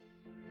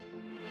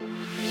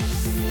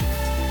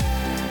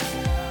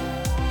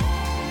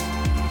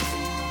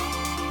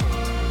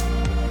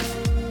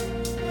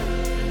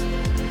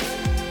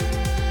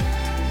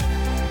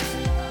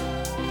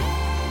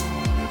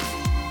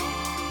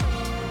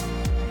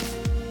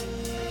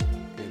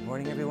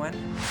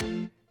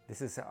everyone.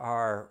 This is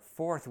our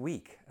fourth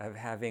week of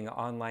having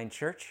online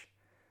church.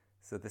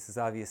 So this is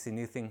obviously a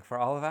new thing for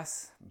all of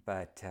us,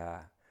 but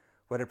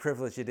what a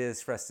privilege it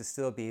is for us to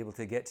still be able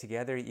to get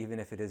together, even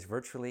if it is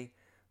virtually,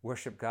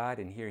 worship God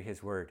and hear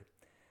His Word.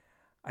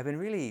 I've been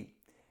really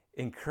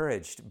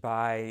encouraged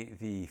by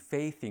the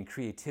faith and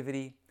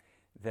creativity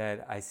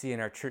that I see in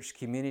our church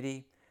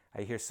community.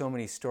 I hear so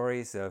many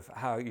stories of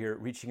how you're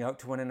reaching out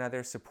to one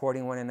another,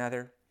 supporting one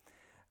another,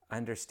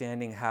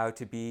 understanding how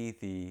to be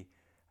the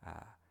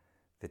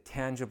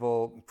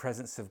tangible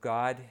presence of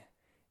God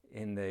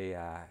in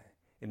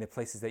the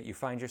places that you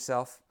find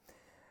yourself.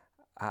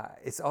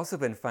 It's also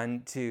been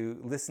fun to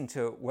listen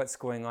to what's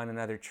going on in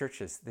other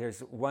churches.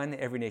 There's one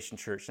Every Nation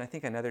church, and I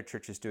think another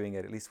church is doing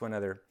it, at least one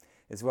other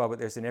as well, but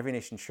there's an Every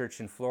Nation church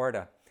in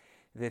Florida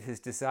that has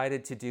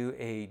decided to do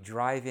a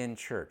drive-in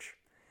church.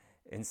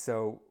 And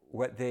so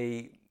what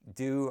they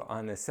do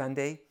on a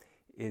Sunday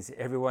is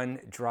everyone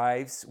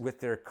drives with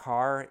their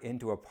car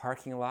into a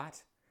parking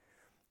lot.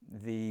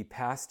 The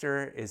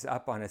pastor is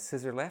up on a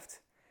scissor lift,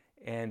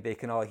 and they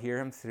can all hear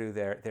him through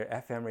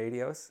their FM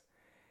radios.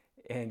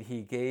 And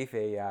he gave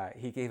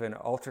an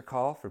altar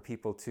call for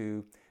people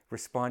to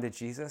respond to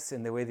Jesus.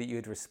 And the way that you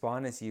would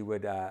respond is you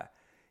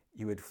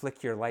would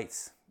flick your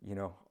lights,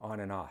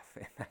 on and off,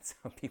 and that's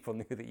how people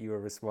knew that you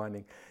were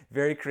responding.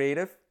 Very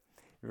creative,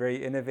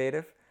 very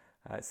innovative.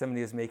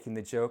 Somebody was making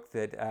the joke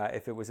that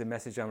if it was a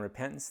message on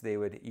repentance, they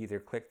would either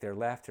click their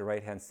left or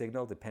right-hand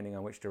signal, depending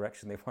on which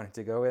direction they wanted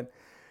to go in.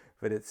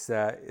 But it's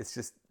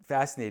just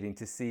fascinating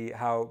to see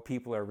how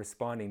people are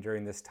responding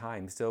during this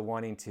time, still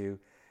wanting to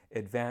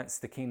advance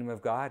the kingdom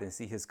of God and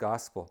see His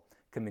gospel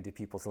come into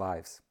people's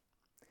lives.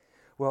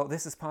 Well,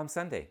 this is Palm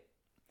Sunday,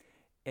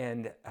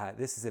 and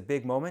this is a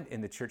big moment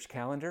in the church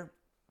calendar.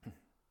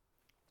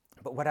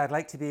 But what I'd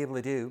like to be able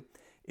to do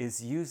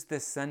is use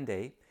this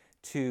Sunday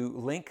to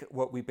link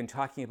what we've been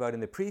talking about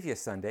in the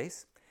previous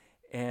Sundays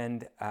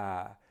and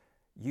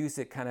use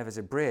it kind of as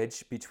a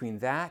bridge between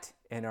that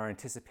and our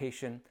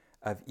anticipation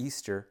of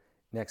Easter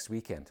next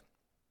weekend.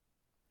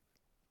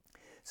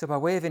 So by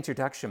way of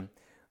introduction,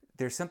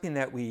 there's something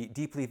that we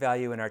deeply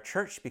value in our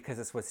church because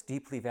it's what's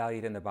deeply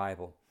valued in the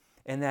Bible,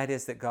 and that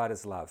is that God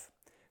is love.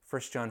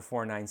 1 John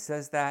 4:9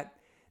 says that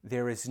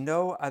there is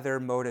no other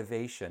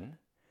motivation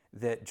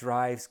that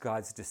drives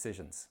God's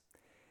decisions.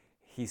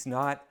 He's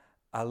not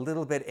a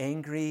little bit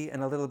angry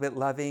and a little bit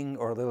loving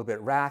or a little bit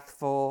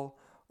wrathful,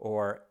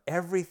 or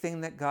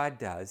everything that God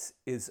does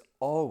is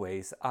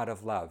always out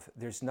of love.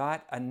 There's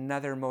not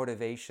another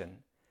motivation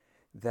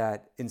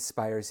that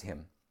inspires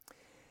Him.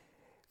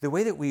 The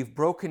way that we've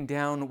broken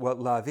down what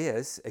love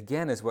is,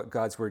 again, is what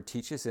God's Word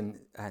teaches in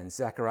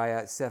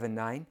Zechariah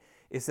 7:9,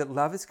 is that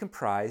love is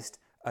comprised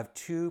of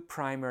two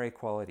primary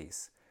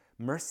qualities: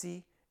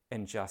 mercy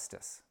and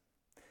justice.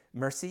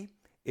 Mercy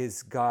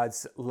is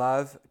God's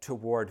love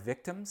toward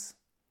victims.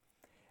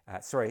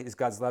 Is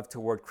God's love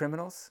toward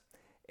criminals,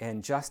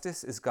 and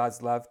justice is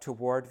God's love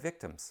toward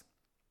victims.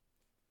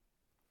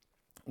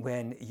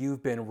 When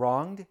you've been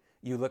wronged,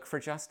 you look for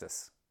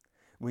justice.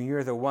 When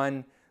you're the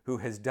one who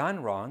has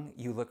done wrong,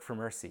 you look for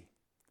mercy.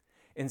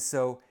 And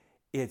so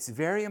it's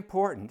very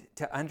important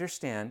to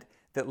understand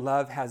that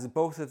love has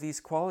both of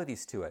these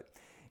qualities to it.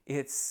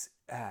 It's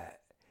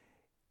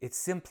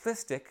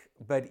simplistic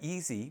but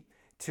easy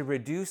to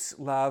reduce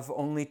love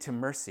only to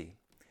mercy.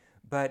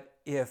 But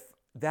if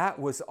that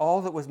was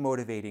all that was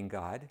motivating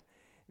God,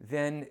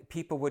 then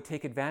people would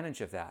take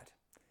advantage of that.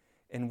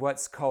 And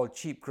what's called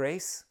cheap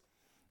grace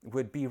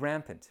would be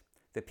rampant.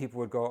 That people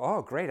would go,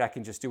 oh, great, I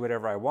can just do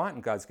whatever I want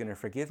and God's going to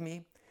forgive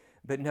me.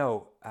 But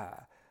no,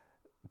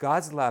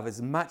 God's love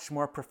is much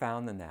more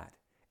profound than that,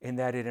 in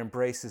that it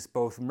embraces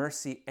both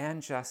mercy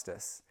and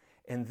justice.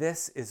 And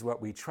this is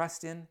what we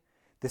trust in.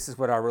 This is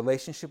what our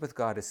relationship with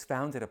God is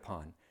founded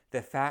upon,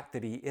 the fact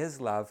that He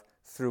is love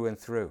through and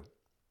through.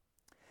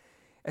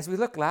 As we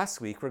looked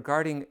last week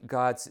regarding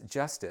God's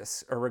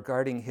justice, or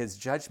regarding His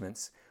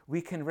judgments,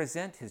 we can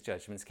resent His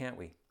judgments, can't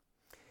we?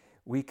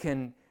 We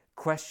can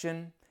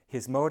question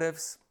His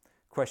motives,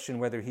 question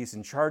whether He's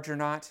in charge or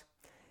not.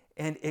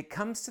 And it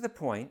comes to the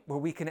point where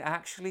we can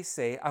actually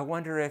say, I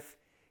wonder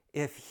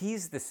if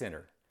He's the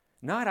sinner.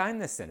 Not I'm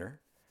the sinner,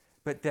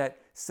 but that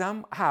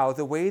somehow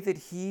the way that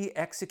He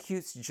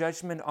executes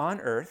judgment on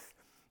earth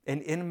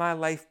and in my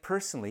life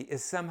personally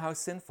is somehow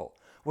sinful.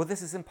 Well,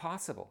 this is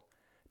impossible,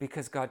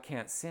 because God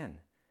can't sin,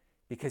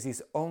 because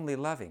He's only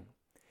loving.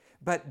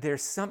 But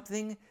there's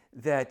something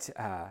that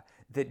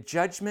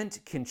judgment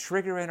can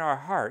trigger in our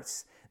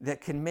hearts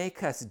that can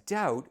make us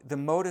doubt the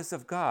motives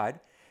of God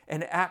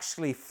and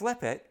actually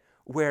flip it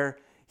where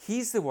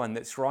He's the one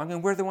that's wrong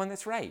and we're the one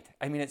that's right.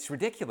 I mean, it's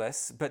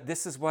ridiculous, but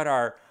this is what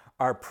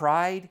our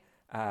pride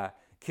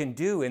can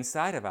do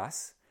inside of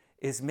us,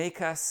 is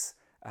make us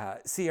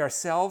see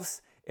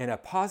ourselves in a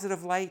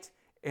positive light,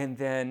 and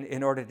then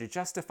in order to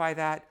justify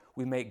that,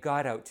 we make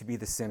God out to be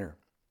the sinner.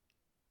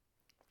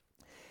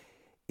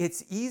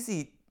 It's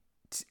easy,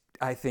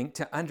 I think,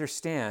 to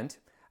understand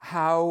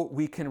how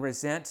we can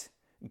resent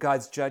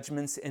God's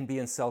judgments and be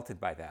insulted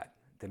by that.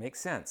 That makes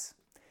sense.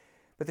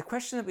 But the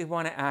question that we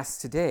want to ask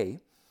today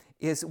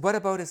is, what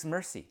about his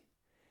mercy?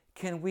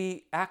 Can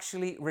we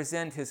actually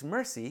resent his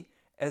mercy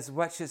as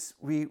much as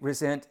we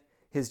resent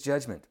his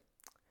judgment?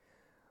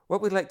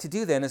 What we'd like to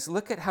do then is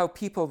look at how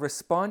people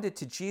responded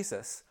to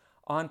Jesus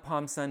on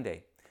Palm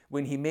Sunday.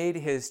 When he made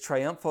his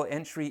triumphal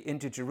entry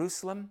into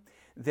Jerusalem,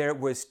 there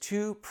was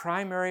two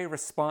primary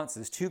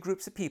responses, two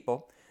groups of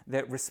people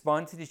that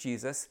responded to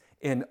Jesus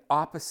in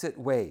opposite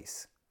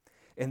ways.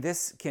 And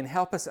this can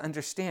help us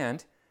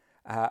understand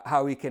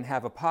how we can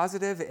have a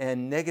positive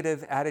and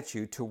negative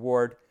attitude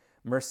toward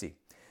mercy.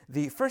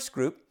 The first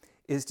group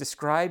is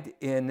described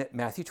in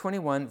Matthew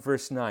 21,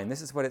 verse 9.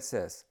 This is what it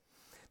says.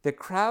 The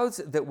crowds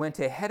that went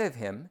ahead of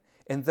him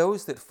and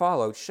those that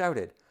followed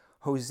shouted,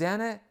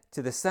 "Hosanna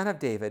to the Son of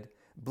David,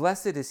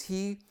 blessed is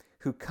he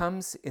who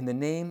comes in the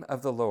name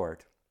of the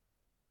Lord."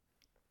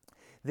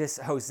 This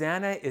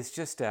Hosanna is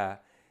just an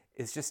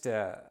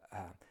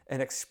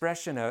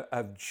expression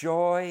of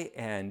joy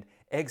and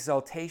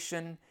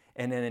exaltation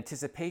and an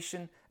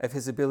anticipation of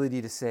his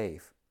ability to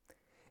save.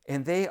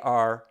 And they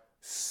are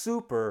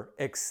super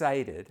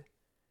excited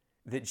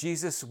that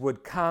Jesus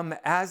would come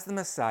as the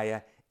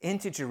Messiah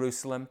into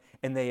Jerusalem,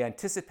 and they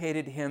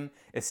anticipated him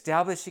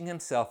establishing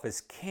himself as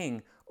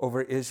king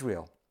over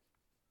Israel.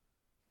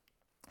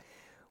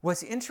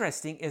 What's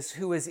interesting is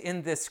who is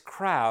in this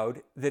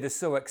crowd that is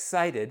so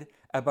excited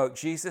about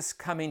Jesus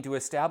coming to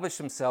establish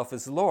himself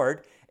as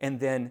Lord, and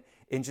then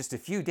in just a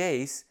few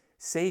days,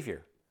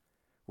 Savior,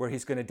 where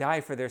he's going to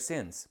die for their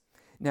sins.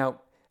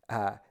 Now,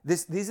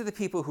 these are the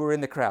people who are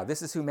in the crowd.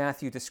 This is who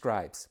Matthew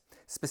describes.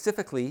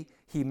 Specifically,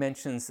 he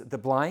mentions the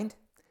blind,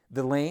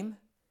 the lame,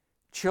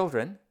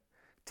 children,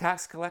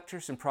 tax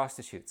collectors, and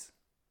prostitutes.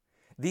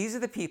 These are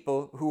the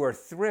people who are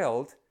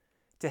thrilled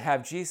to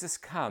have Jesus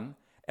come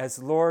as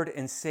Lord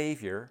and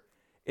Savior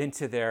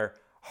into their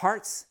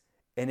hearts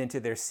and into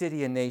their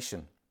city and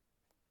nation.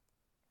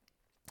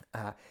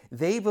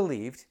 They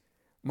believed,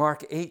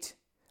 Mark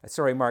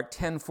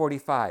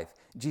 10:45,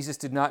 Jesus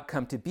did not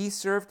come to be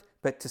served,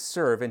 but to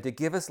serve and to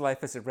give his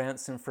life as a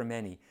ransom for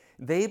many.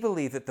 They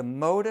believed that the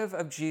motive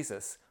of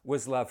Jesus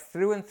was love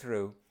through and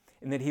through,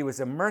 and that he was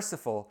a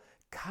merciful,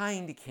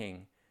 kind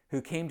king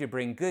who came to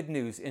bring good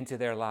news into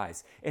their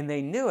lives. And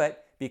they knew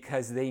it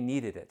because they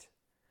needed it.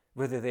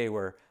 Whether they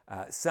were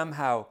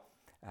somehow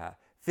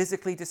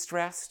physically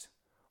distressed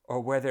or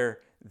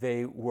whether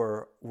they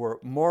were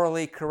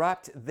morally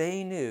corrupt,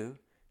 they knew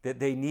that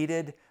they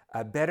needed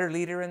a better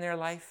leader in their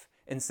life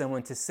and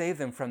someone to save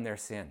them from their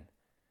sin,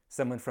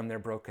 someone from their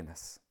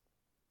brokenness.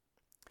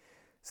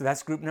 So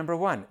that's group number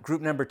one.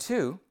 Group number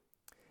two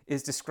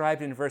is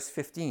described in verse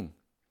 15.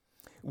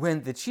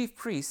 When the chief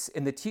priests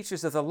and the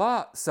teachers of the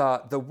law saw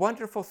the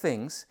wonderful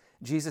things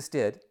Jesus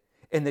did,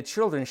 and the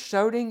children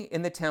shouting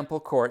in the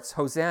temple courts,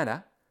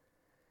 "Hosanna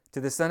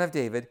to the Son of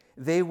David,"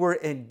 they were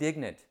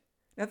indignant.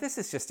 Now this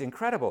is just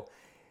incredible.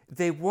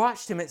 They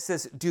watched him, it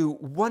says, do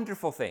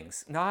wonderful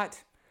things,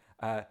 not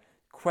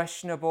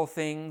questionable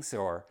things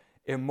or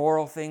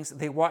immoral things.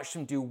 They watched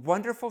him do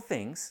wonderful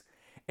things,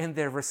 and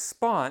their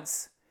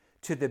response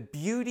to the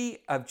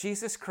beauty of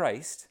Jesus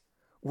Christ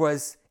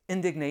was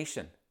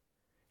indignation.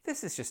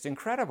 This is just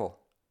incredible.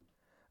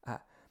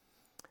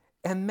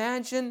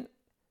 Imagine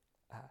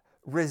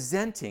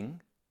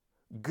resenting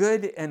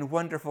good and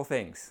wonderful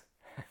things.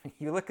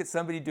 You look at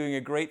somebody doing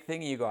a great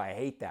thing and you go, "I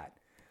hate that."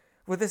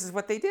 Well, this is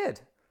what they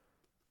did.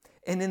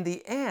 And in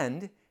the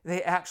end,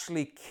 they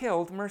actually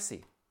killed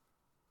mercy.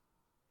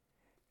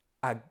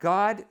 A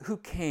God who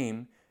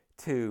came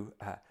to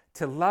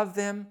love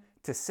them,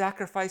 to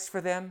sacrifice for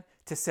them,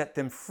 to set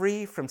them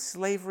free from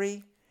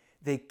slavery,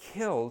 they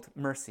killed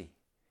mercy.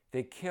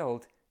 They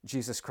killed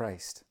Jesus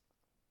Christ.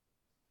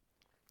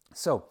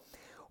 So,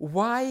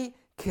 why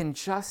can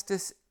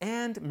justice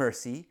and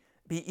mercy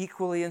be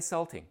equally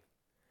insulting?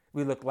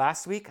 We looked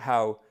last week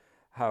how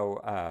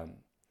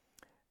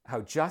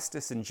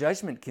justice and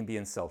judgment can be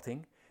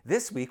insulting.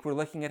 This week we're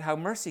looking at how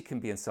mercy can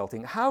be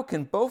insulting. How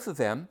can both of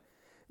them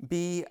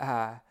be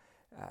a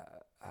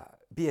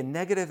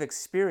negative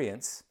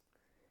experience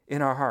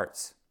in our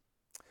hearts?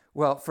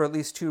 Well, for at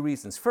least two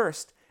reasons.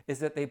 First is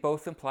that they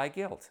both imply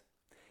guilt.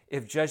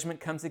 If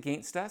judgment comes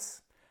against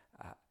us,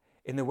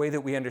 in the way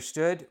that we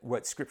understood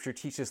what Scripture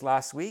teaches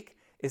last week,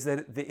 is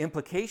that the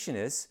implication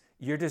is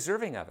you're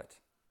deserving of it.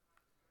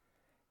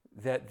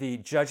 That the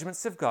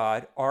judgments of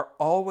God are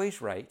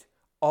always right,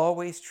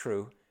 always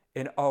true,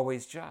 and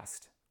always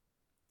just.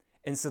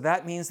 And so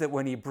that means that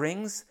when he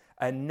brings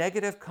a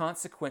negative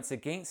consequence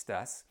against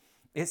us,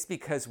 it's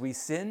because we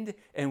sinned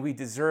and we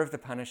deserve the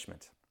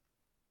punishment.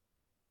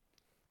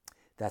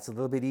 That's a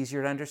little bit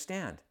easier to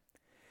understand.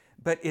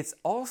 But it's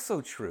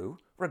also true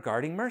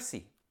regarding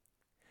mercy.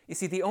 You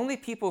see, the only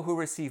people who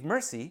receive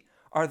mercy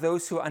are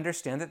those who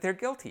understand that they're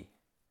guilty.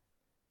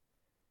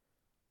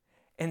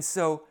 And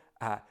so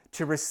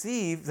to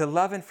receive the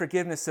love and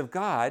forgiveness of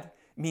God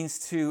means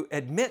to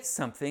admit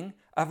something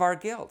of our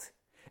guilt.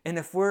 And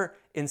if we're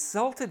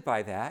insulted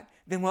by that,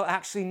 then we'll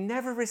actually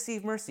never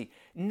receive mercy,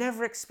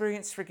 never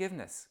experience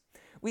forgiveness.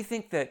 We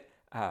think that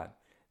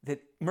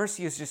that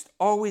mercy is just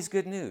always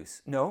good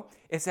news. No,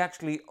 it's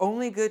actually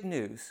only good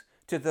news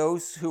to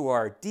those who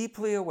are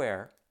deeply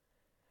aware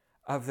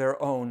of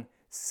their own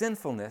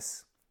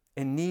sinfulness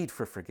and need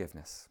for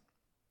forgiveness.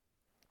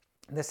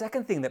 And the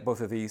second thing that both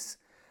of these,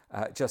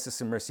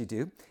 justice and mercy,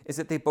 do is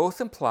that they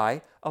both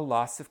imply a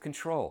loss of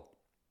control.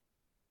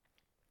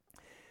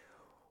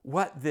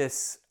 What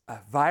this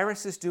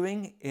virus is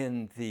doing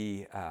in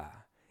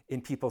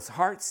people's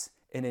hearts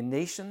and in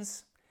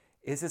nations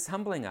is it's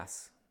humbling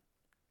us.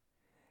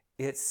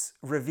 It's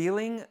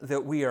revealing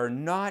that we are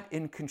not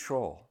in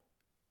control.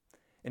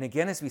 And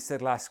again, as we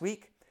said last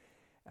week,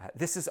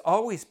 this has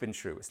always been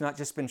true. It's not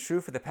just been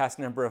true for the past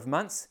number of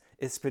months.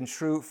 It's been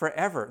true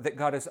forever, that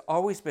God has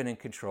always been in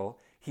control.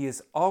 He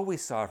is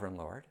always sovereign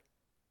Lord.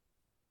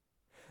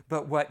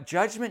 But what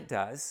judgment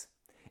does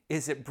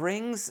is it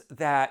brings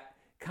that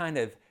kind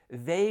of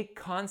vague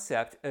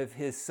concept of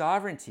his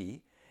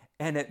sovereignty,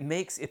 and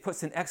it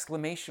puts an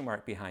exclamation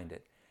mark behind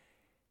it.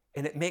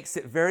 And it makes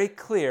it very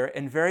clear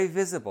and very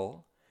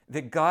visible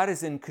that God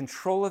is in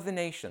control of the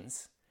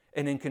nations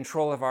and in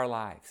control of our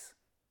lives.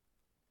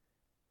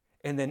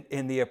 And then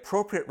in the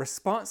appropriate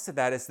response to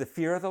that is the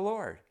fear of the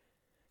Lord,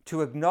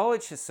 to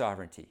acknowledge his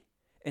sovereignty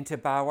and to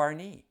bow our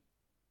knee.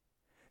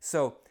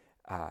 So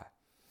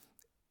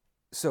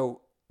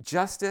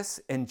justice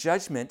and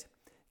judgment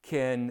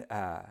can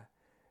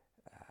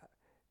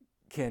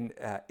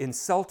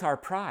insult our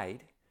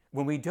pride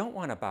when we don't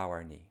want to bow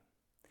our knee.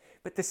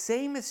 But the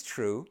same is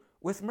true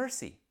with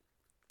mercy.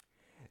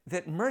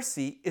 That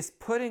mercy is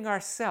putting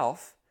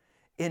ourselves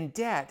in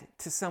debt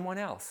to someone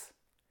else.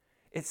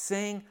 It's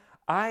saying,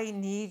 I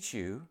need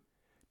you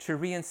to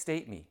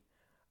reinstate me.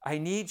 I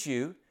need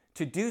you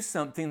to do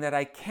something that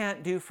I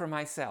can't do for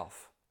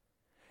myself.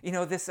 You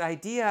know, this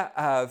idea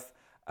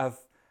of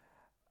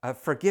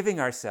forgiving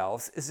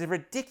ourselves is a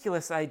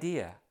ridiculous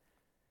idea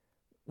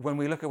when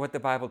we look at what the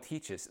Bible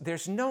teaches.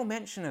 There's no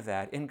mention of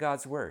that in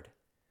God's Word.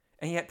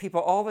 And yet people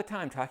all the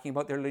time talking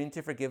about their learning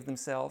to forgive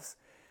themselves.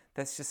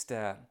 That's just,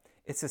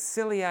 it's a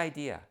silly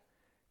idea,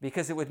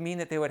 because it would mean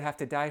that they would have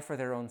to die for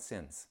their own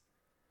sins.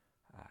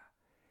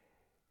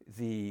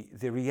 The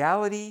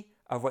reality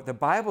of what the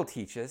Bible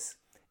teaches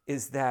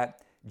is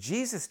that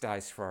Jesus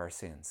dies for our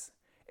sins.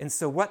 And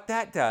so what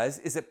that does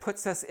is it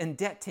puts us in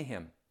debt to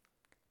him.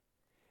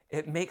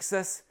 It makes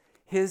us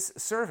his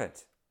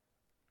servant.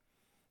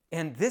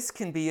 And this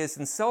can be as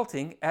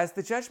insulting as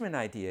the judgment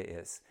idea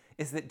is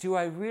that do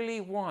I really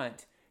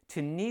want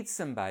to need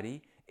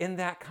somebody in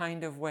that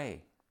kind of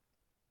way?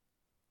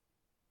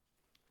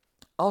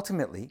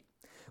 Ultimately,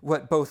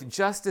 what both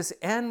justice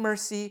and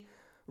mercy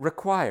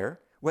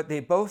require, what they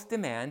both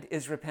demand,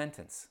 is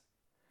repentance,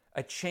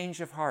 a change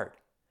of heart,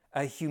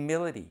 a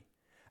humility,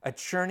 a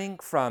churning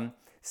from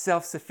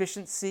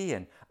self-sufficiency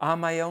and I'm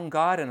my own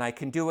God and I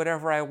can do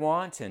whatever I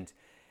want and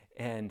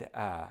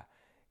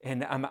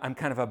I'm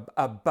kind of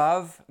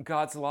above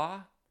God's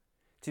law,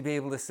 to be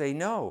able to say,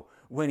 no,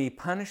 when he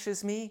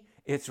punishes me,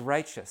 it's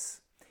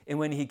righteous. And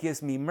when he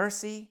gives me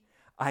mercy,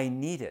 I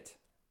need it.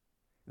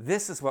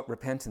 This is what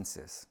repentance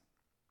is.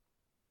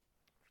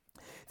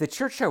 The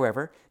church,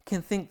 however,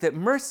 can think that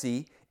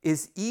mercy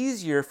is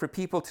easier for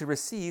people to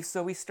receive,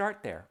 so we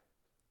start there.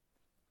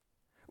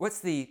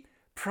 What's the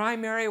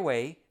primary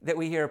way that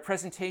we hear a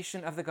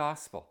presentation of the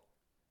gospel?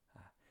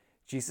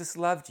 Jesus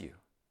loved you.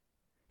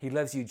 He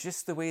loves you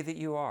just the way that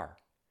you are.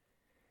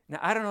 Now,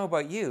 I don't know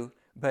about you,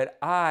 but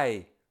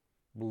I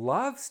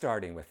love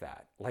starting with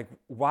that. Like,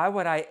 why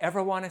would I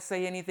ever want to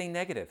say anything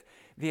negative?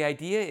 The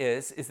idea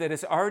is that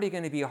it's already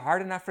going to be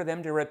hard enough for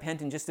them to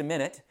repent in just a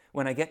minute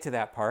when I get to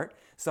that part.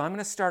 So I'm going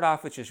to start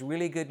off with just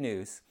really good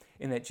news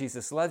in that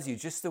Jesus loves you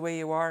just the way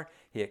you are.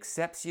 He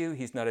accepts you.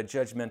 He's not a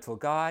judgmental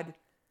God.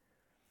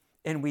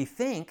 And we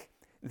think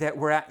that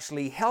we're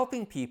actually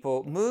helping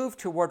people move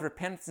toward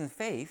repentance and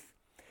faith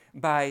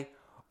by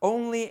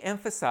only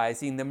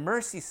emphasizing the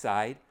mercy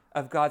side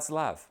of God's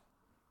love.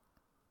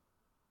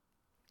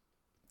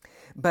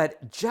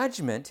 But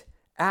judgment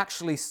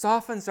actually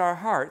softens our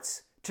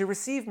hearts to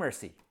receive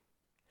mercy.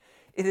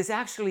 It is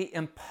actually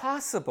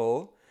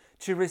impossible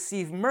to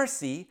receive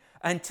mercy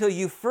until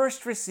you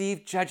first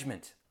receive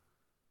judgment.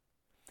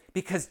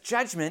 Because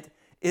judgment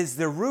is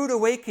the rude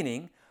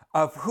awakening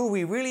of who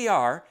we really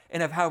are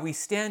and of how we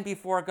stand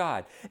before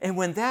God. And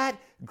when that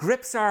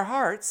grips our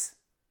hearts,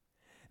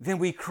 then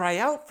we cry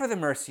out for the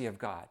mercy of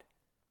God.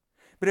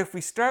 But if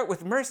we start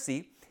with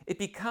mercy, it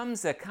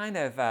becomes a kind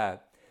of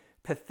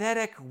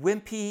pathetic,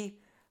 wimpy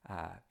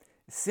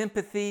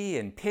sympathy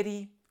and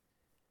pity.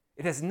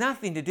 It has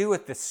nothing to do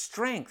with the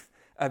strength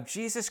of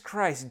Jesus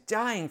Christ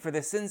dying for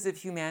the sins of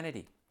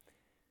humanity.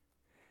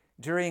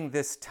 During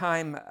this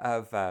time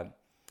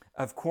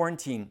of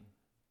quarantine,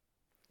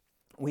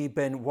 we've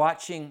been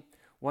watching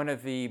one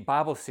of the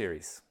Bible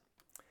series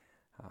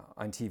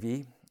on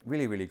TV.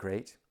 Really, really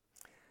great.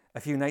 A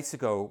few nights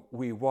ago,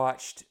 we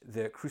watched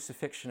the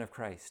crucifixion of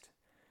Christ.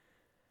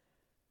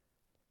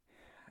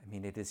 I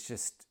mean, it is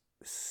just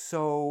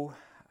so,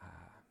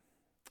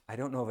 I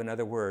don't know of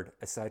another word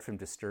aside from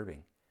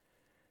disturbing.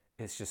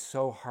 It's just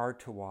so hard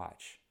to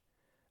watch.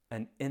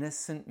 an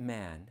innocent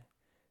man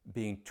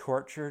being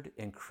tortured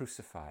and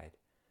crucified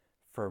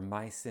for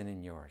my sin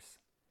and yours.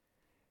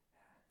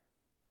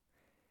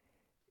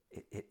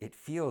 It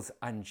feels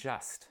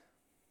unjust.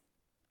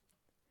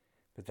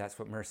 But that's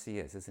what mercy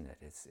is, isn't it?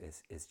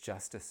 It's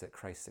justice at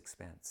Christ's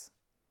expense.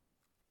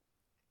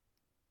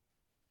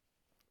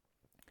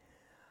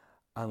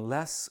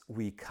 Unless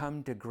we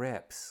come to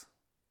grips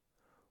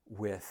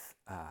with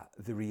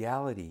the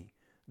reality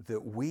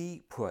that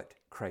we put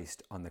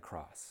Christ on the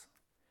cross,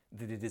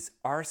 that it is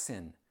our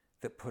sin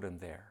that put him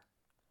there,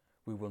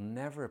 we will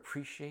never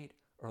appreciate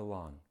or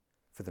long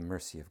for the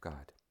mercy of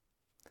God.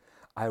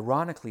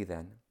 Ironically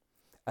then,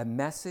 a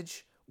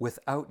message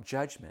without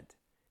judgment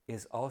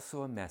is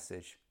also a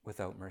message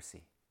without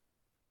mercy.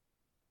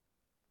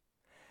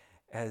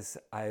 As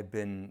I've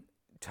been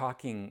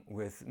talking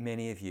with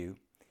many of you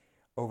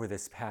over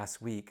this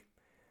past week,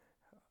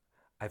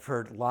 I've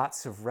heard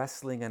lots of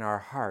wrestling in our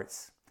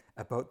hearts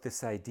about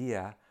this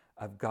idea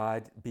of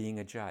God being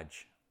a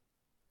judge.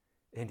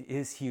 And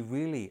is he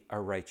really a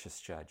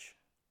righteous judge?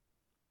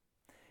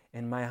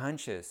 And my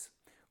hunch is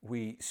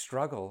we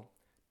struggle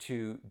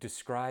to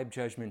describe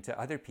judgment to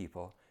other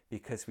people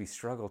because we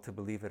struggle to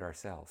believe it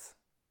ourselves.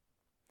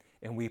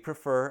 And we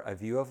prefer a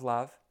view of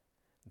love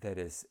that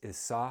is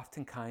soft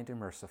and kind and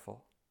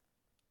merciful.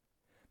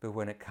 But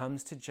when it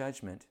comes to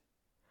judgment,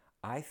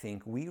 I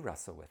think we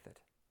wrestle with it.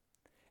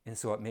 And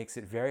so it makes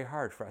it very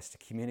hard for us to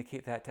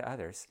communicate that to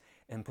others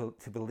and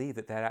to believe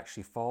that that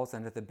actually falls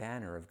under the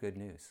banner of good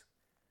news.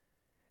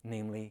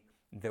 Namely,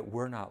 that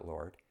we're not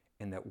Lord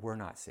and that we're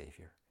not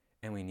Savior.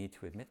 And we need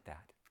to admit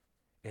that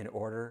in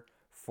order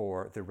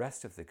for the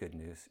rest of the good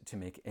news to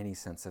make any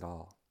sense at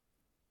all.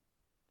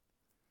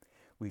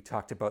 We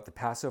talked about the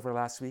Passover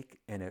last week,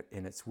 and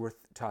it's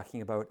worth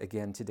talking about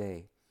again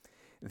today,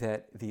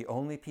 that the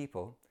only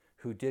people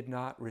who did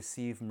not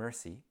receive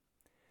mercy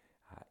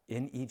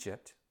in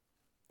Egypt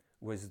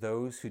was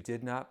those who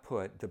did not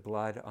put the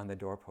blood on the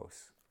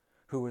doorposts.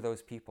 Who were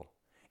those people?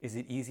 Is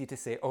it easy to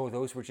say, oh,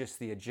 those were just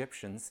the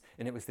Egyptians,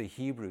 and it was the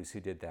Hebrews who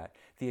did that?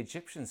 The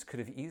Egyptians could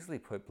have easily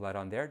put blood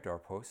on their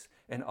doorposts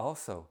and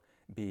also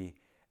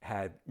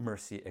had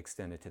mercy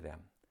extended to them.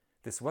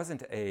 This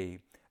wasn't a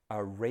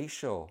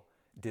racial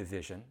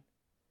division.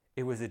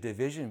 It was a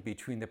division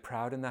between the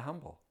proud and the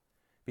humble,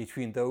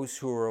 between those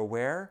who were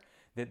aware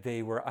that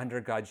they were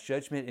under God's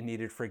judgment and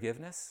needed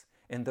forgiveness,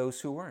 and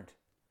those who weren't.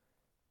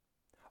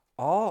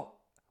 All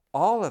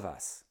of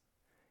us,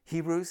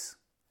 Hebrews,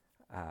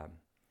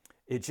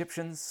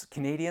 Egyptians,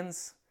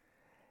 Canadians,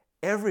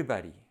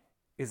 everybody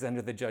is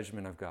under the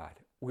judgment of God.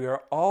 We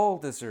are all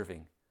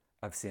deserving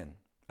of sin,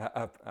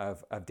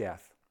 of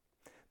death.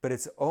 But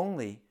it's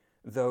only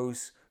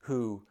those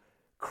who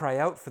cry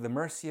out for the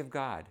mercy of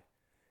God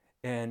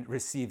and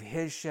receive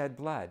his shed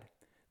blood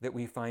that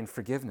we find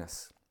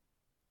forgiveness.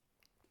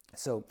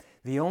 So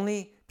the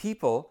only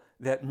people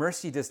that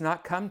mercy does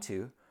not come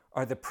to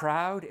are the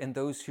proud and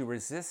those who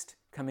resist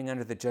coming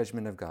under the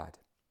judgment of God.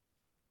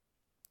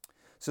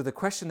 So the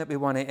question that we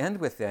want to end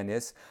with then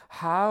is,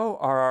 how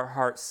are our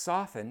hearts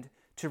softened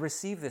to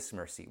receive this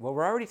mercy? Well,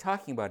 we're already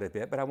talking about it a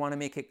bit, but I want to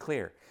make it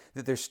clear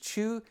that there's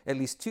at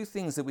least two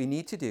things that we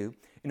need to do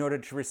in order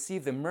to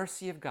receive the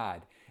mercy of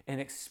God and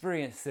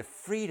experience the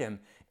freedom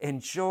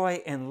and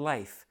joy and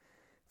life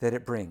that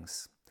it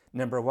brings.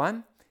 Number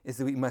one is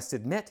that we must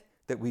admit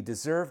that we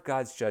deserve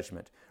God's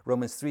judgment.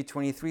 Romans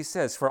 3:23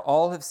 says, "For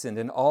all have sinned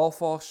and all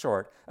fall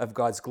short of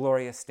God's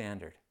glorious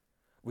standard."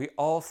 We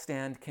all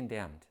stand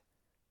condemned.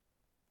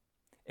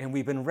 And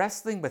we've been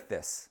wrestling with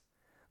this,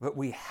 but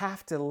we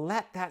have to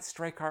let that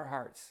strike our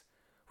hearts.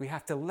 We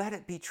have to let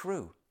it be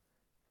true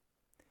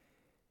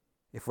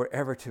if we're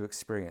ever to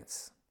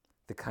experience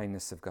the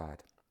kindness of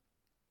God.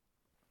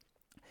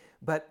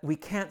 But we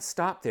can't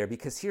stop there,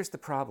 because here's the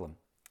problem.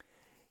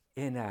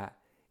 In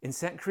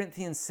 2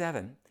 Corinthians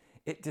 7,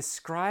 it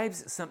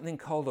describes something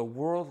called a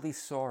worldly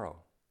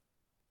sorrow.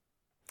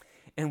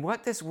 And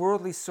what this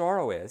worldly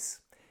sorrow is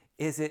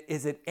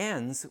it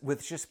ends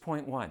with just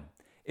point one.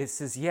 It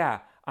says,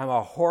 yeah, I'm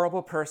a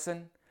horrible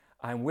person.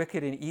 I'm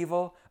wicked and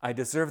evil. I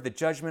deserve the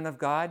judgment of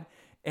God.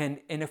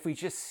 And if we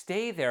just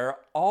stay there,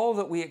 all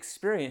that we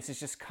experience is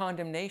just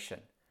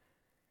condemnation.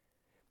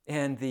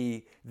 And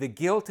the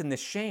guilt and the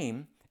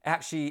shame,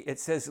 actually, it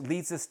says,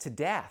 leads us to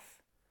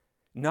death,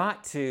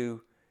 not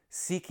to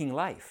seeking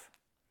life.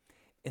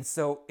 And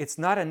so it's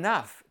not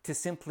enough to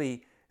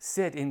simply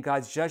sit in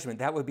God's judgment.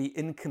 That would be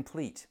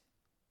incomplete.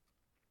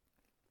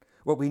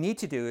 What we need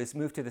to do is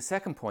move to the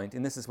second point,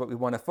 and this is what we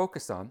want to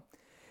focus on.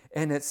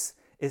 And it's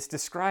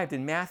described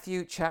in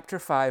Matthew chapter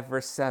 5,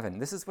 verse 7.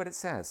 This is what it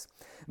says.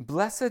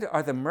 "Blessed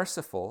are the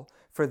merciful,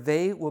 for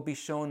they will be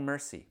shown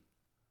mercy."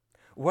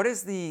 What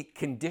is the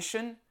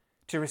condition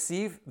to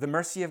receive the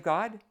mercy of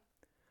God?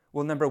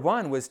 Well, number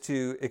one was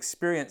to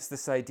experience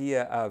this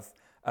idea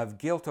of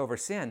guilt over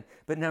sin.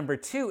 But number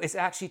two is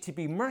actually to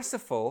be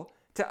merciful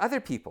to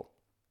other people.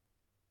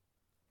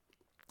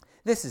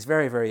 This is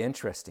very, very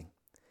interesting,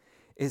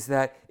 is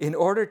that in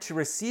order to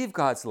receive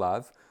God's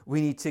love,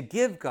 we need to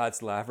give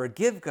God's love or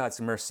give God's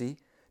mercy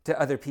to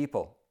other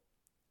people.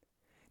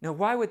 Now,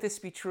 why would this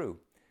be true?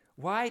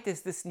 Why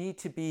does this need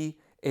to be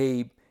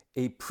a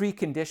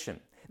precondition?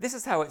 This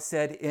is how it's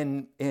said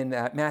in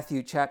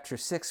Matthew chapter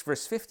 6,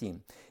 verse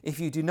 15. If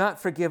you do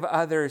not forgive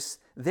others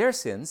their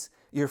sins,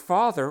 your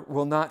Father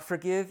will not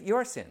forgive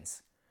your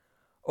sins.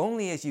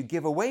 Only as you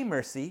give away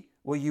mercy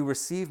will you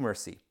receive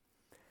mercy.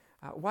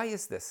 Why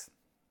is this?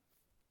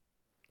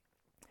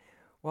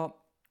 Well,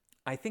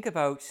 I think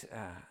about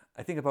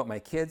my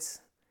kids,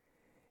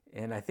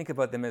 and I think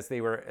about them as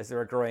they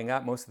were growing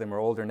up. Most of them are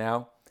older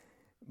now,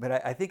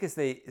 but I think as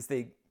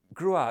they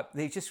grew up,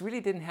 they just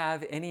really didn't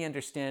have any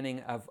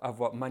understanding of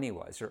what money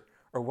was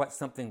or what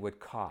something would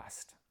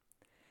cost.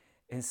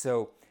 And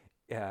so,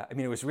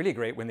 it was really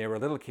great when they were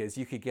little kids.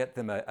 You could get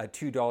them a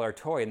 $2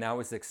 toy, and that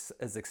was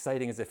as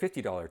exciting as a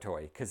 $50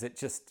 toy because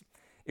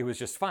it was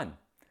just fun.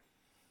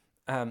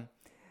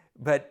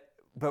 But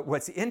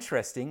what's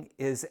interesting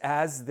is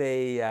as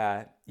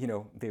they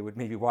would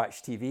maybe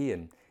watch TV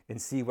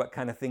and see what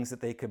kind of things that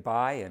they could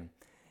buy,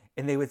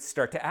 and they would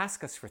start to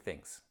ask us for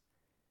things.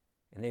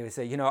 And they would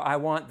say, I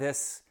want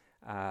this,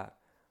 I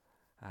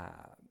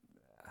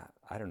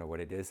don't know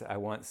what it is. I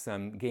want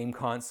some game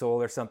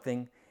console or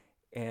something.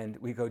 And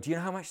we go, do you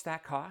know how much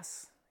that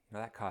costs?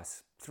 That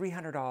costs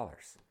 $300.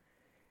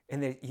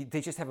 And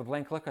they just have a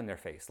blank look on their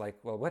face, like,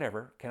 well,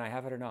 whatever, can I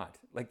have it or not?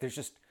 Like there's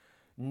just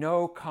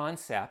no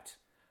concept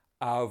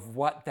of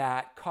what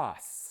that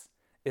costs.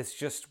 It's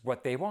just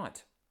what they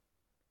want.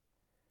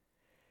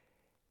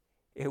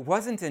 It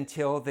wasn't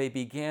until they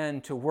began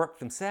to work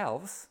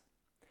themselves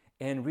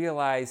and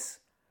realize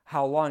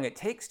how long it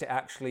takes to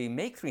actually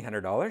make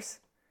 $300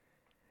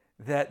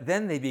 that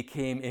then they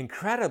became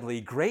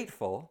incredibly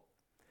grateful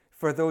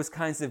for those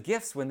kinds of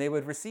gifts when they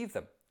would receive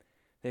them.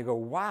 They go,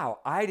 wow,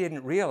 I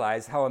didn't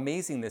realize how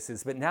amazing this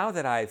is, but now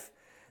that I've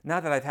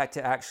had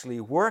to actually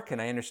work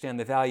and I understand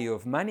the value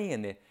of money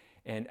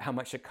and how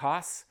much it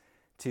costs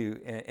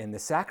and the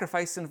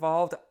sacrifice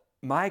involved,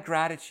 my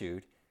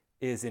gratitude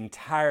is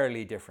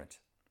entirely different.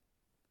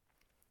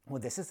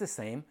 Well, this is the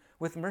same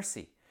with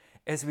mercy.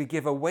 As we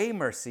give away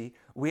mercy,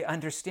 we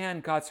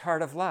understand God's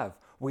heart of love.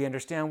 We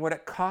understand what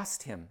it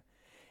cost him.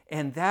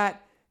 And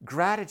that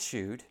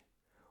gratitude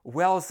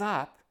wells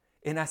up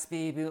in us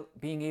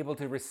being able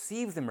to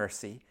receive the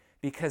mercy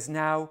because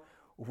now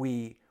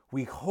we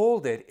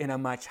hold it in a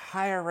much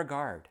higher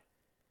regard.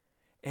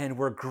 And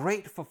we're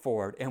grateful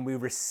for it, and we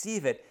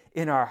receive it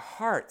in our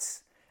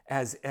hearts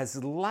as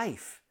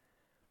life.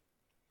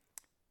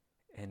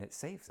 And it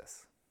saves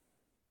us.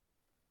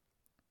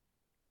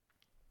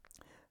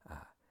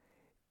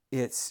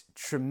 It's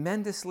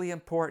tremendously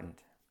important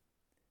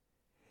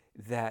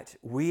that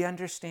we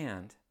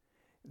understand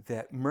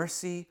that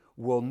mercy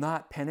will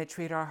not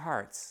penetrate our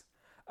hearts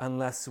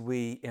unless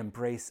we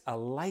embrace a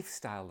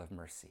lifestyle of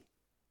mercy.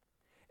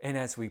 And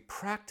as we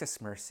practice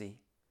mercy,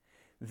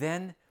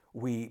 then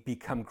we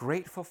become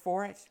grateful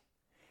for it,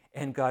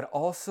 and God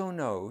also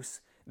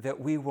knows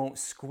that we won't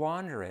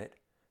squander it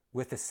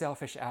with a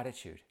selfish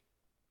attitude.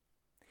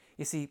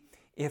 You see,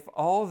 if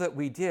all that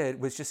we did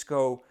was just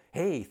go,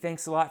 hey,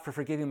 thanks a lot for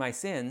forgiving my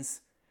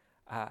sins,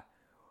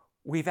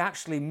 we've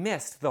actually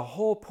missed the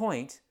whole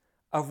point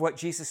of what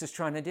Jesus is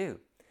trying to do.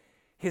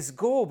 His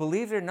goal,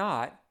 believe it or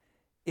not,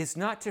 is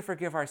not to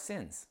forgive our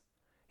sins.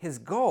 His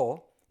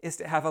goal is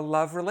to have a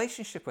love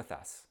relationship with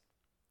us.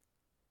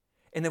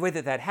 And the way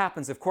that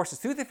happens, of course, is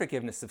through the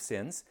forgiveness of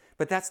sins,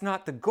 but that's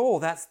not the goal,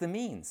 that's the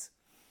means.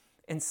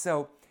 And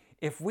so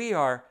if we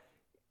don't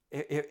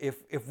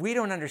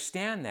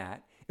understand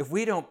that, if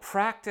we don't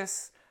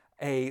practice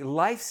a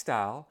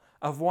lifestyle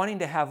of wanting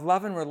to have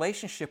love and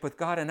relationship with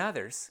God and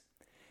others,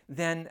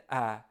 then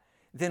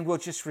we'll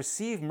just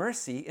receive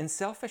mercy in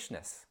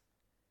selfishness.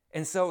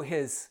 And so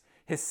his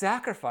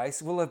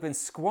sacrifice will have been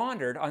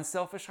squandered on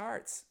selfish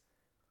hearts.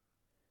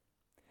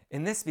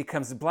 And this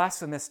becomes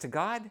blasphemous to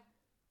God,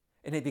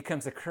 and it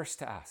becomes a curse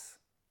to us.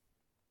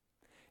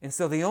 And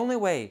so the only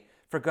way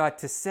for God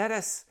to set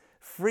us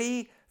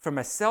free from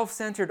a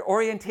self-centered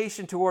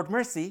orientation toward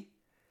mercy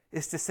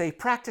is to say,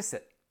 practice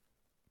it.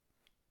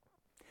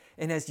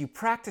 And as you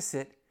practice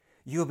it,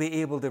 you'll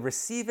be able to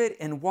receive it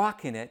and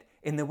walk in it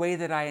in the way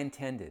that I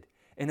intended,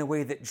 in a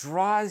way that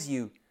draws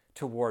you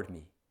toward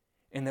me,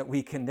 and that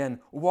we can then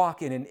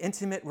walk in an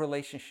intimate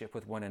relationship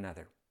with one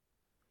another,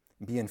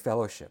 be in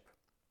fellowship.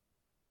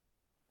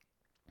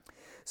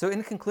 So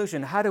in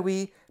conclusion, how do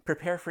we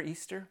prepare for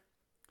Easter?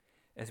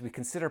 As we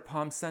consider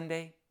Palm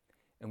Sunday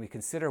and we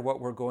consider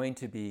what we're going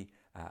to be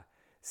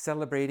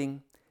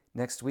celebrating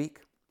next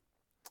week,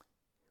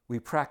 we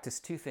practice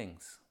two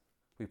things.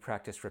 We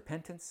practice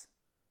repentance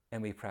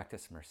and we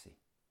practice mercy.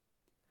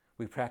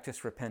 We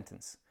practice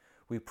repentance.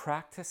 We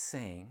practice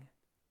saying,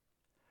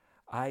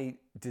 I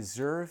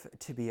deserve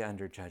to be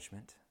under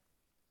judgment,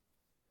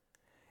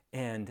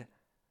 and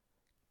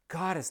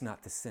God is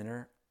not the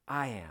sinner,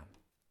 I am.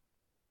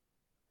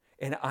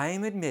 And I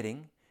am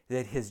admitting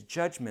that his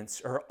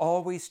judgments are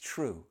always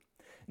true,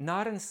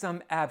 not in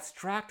some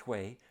abstract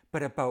way,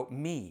 but about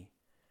me,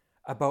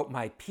 about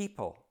my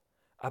people,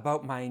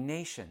 about my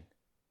nation.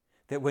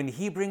 That when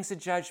he brings a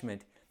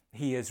judgment,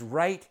 he is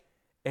right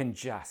and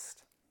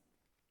just.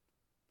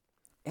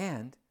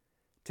 and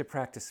to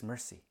practice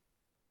mercy.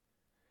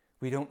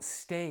 We don't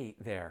stay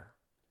there.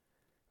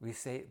 We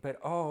say, but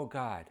oh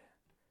God,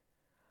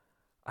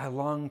 I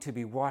long to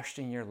be washed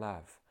in your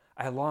love.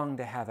 I long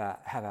to have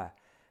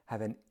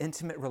an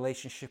intimate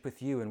relationship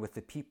with you and with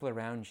the people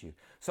around you.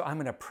 So I'm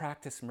going to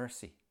practice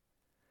mercy.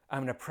 I'm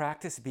going to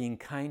practice being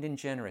kind and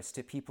generous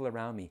to people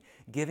around me,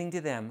 giving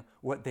to them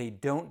what they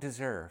don't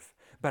deserve.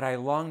 But I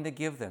long to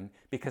give them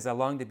because I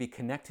long to be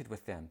connected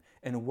with them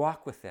and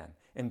walk with them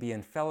and be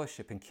in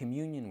fellowship and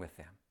communion with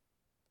them.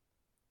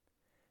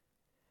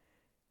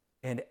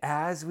 And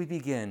as we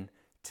begin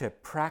to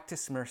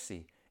practice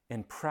mercy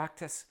and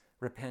practice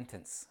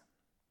repentance,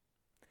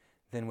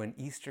 then when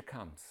Easter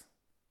comes,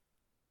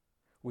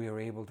 we are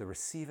able to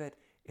receive it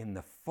in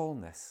the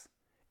fullness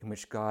in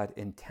which God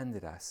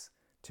intended us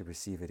to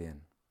receive it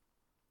in.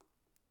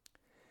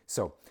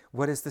 So,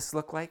 what does this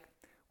look like?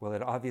 Well,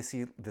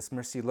 this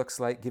mercy looks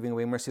like, giving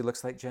away mercy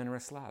looks like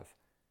generous love.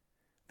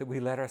 That we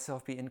let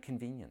ourselves be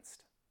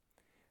inconvenienced.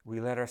 We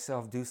let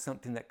ourselves do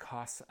something that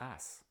costs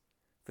us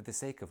for the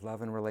sake of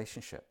love and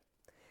relationship.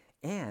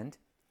 And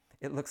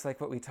it looks like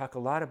what we talk a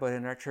lot about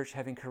in our church,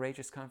 having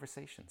courageous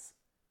conversations.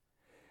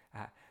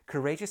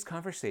 Courageous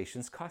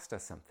conversations cost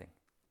us something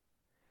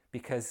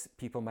because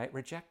people might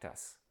reject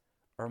us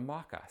or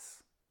mock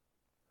us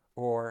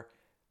or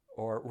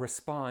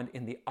respond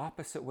in the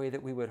opposite way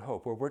that we would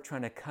hope, where we're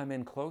trying to come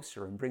in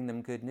closer and bring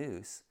them good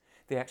news.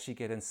 They actually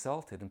get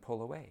insulted and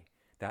pull away.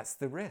 That's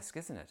the risk,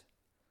 isn't it,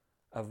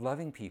 of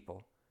loving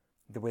people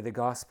the way the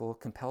gospel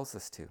compels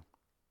us to.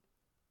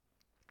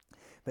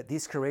 But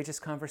these courageous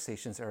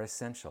conversations are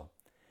essential.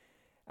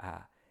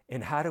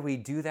 And how do we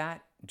do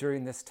that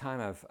during this time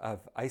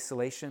of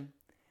isolation,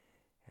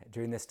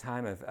 during this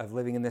time of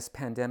living in this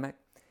pandemic?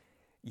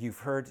 You've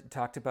heard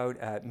talked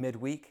about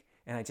midweek,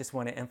 and I just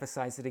want to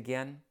emphasize it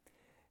again,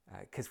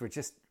 because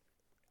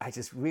I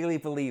just really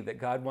believe that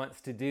God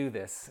wants to do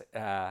this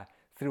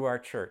through our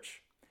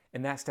church.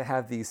 And that's to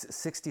have these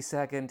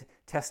 60-second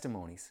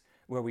testimonies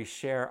where we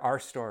share our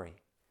story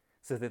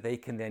so that they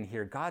can then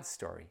hear God's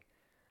story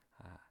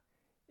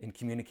in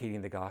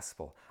communicating the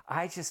gospel.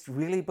 I just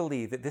really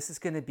believe that this is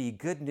going to be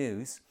good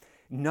news,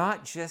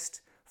 not just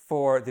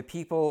for the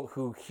people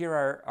who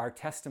hear our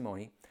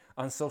testimony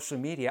on social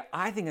media.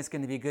 I think it's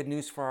going to be good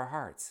news for our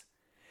hearts.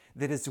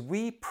 That as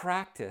we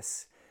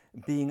practice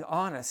being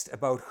honest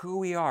about who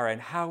we are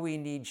and how we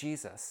need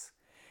Jesus,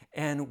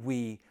 and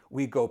we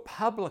go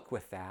public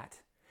with that,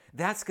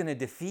 that's going to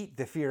defeat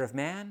the fear of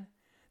man.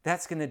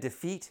 That's going to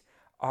defeat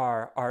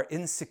our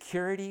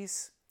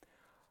insecurities,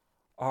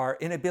 our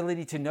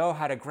inability to know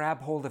how to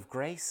grab hold of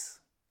grace.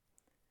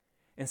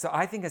 And so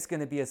I think it's going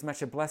to be as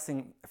much a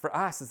blessing for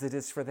us as it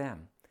is for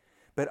them.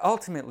 But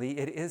ultimately,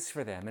 it is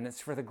for them, and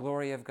it's for the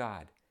glory of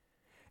God.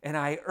 And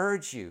I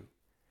urge you,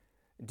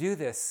 do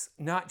this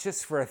not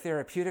just for a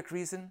therapeutic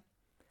reason,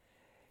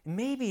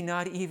 maybe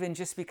not even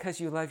just because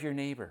you love your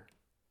neighbor,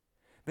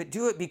 but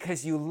do it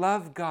because you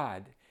love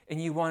God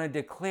and you want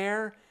to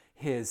declare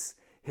His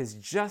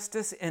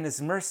justice and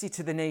His mercy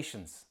to the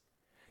nations.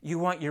 You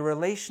want your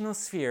relational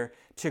sphere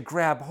to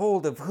grab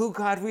hold of who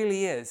God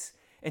really is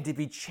and to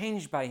be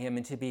changed by Him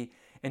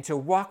and to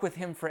walk with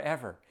Him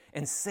forever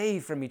and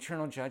saved from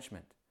eternal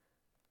judgment.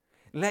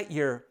 Let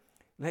your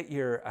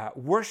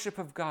worship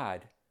of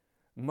God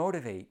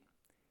motivate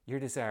your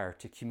desire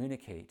to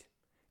communicate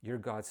your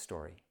God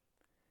story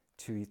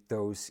to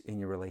those in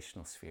your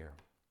relational sphere.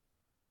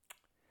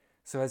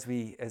 So as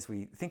we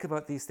think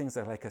about these things,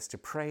 I'd like us to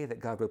pray that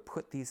God will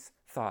put these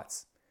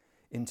thoughts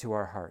into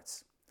our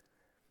hearts.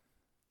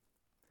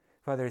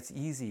 Father, it's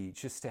easy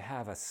just to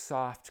have a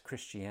soft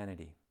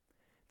Christianity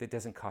that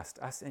doesn't cost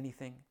us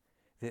anything,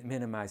 that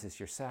minimizes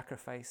your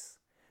sacrifice,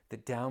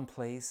 that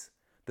downplays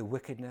the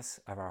wickedness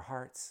of our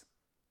hearts,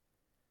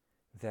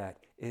 that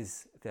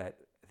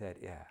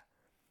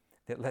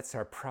lets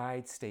our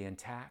pride stay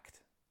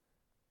intact.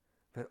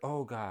 But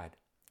oh God,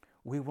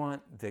 we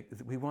want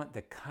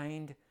the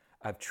kind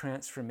of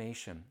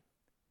transformation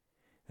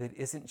that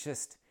isn't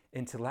just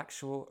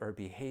intellectual or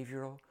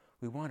behavioral.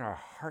 We want our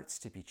hearts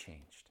to be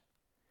changed.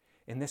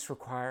 And this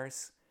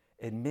requires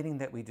admitting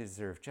that we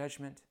deserve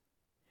judgment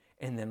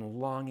and then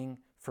longing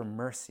for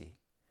mercy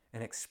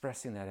and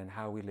expressing that in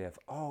how we live.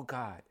 Oh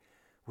God,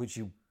 would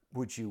you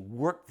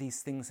work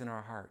these things in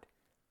our heart,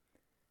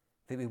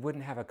 that we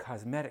wouldn't have a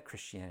cosmetic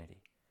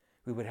Christianity.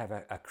 We would have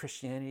a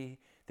Christianity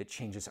that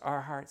changes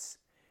our hearts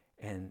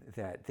and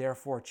that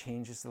therefore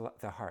changes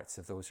the hearts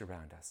of those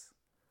around us.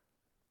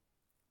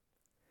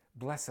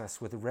 Bless us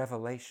with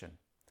revelation.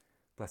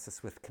 Bless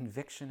us with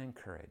conviction and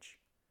courage.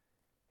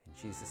 In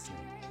Jesus'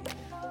 name,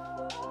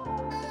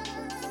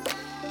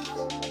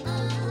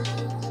 amen.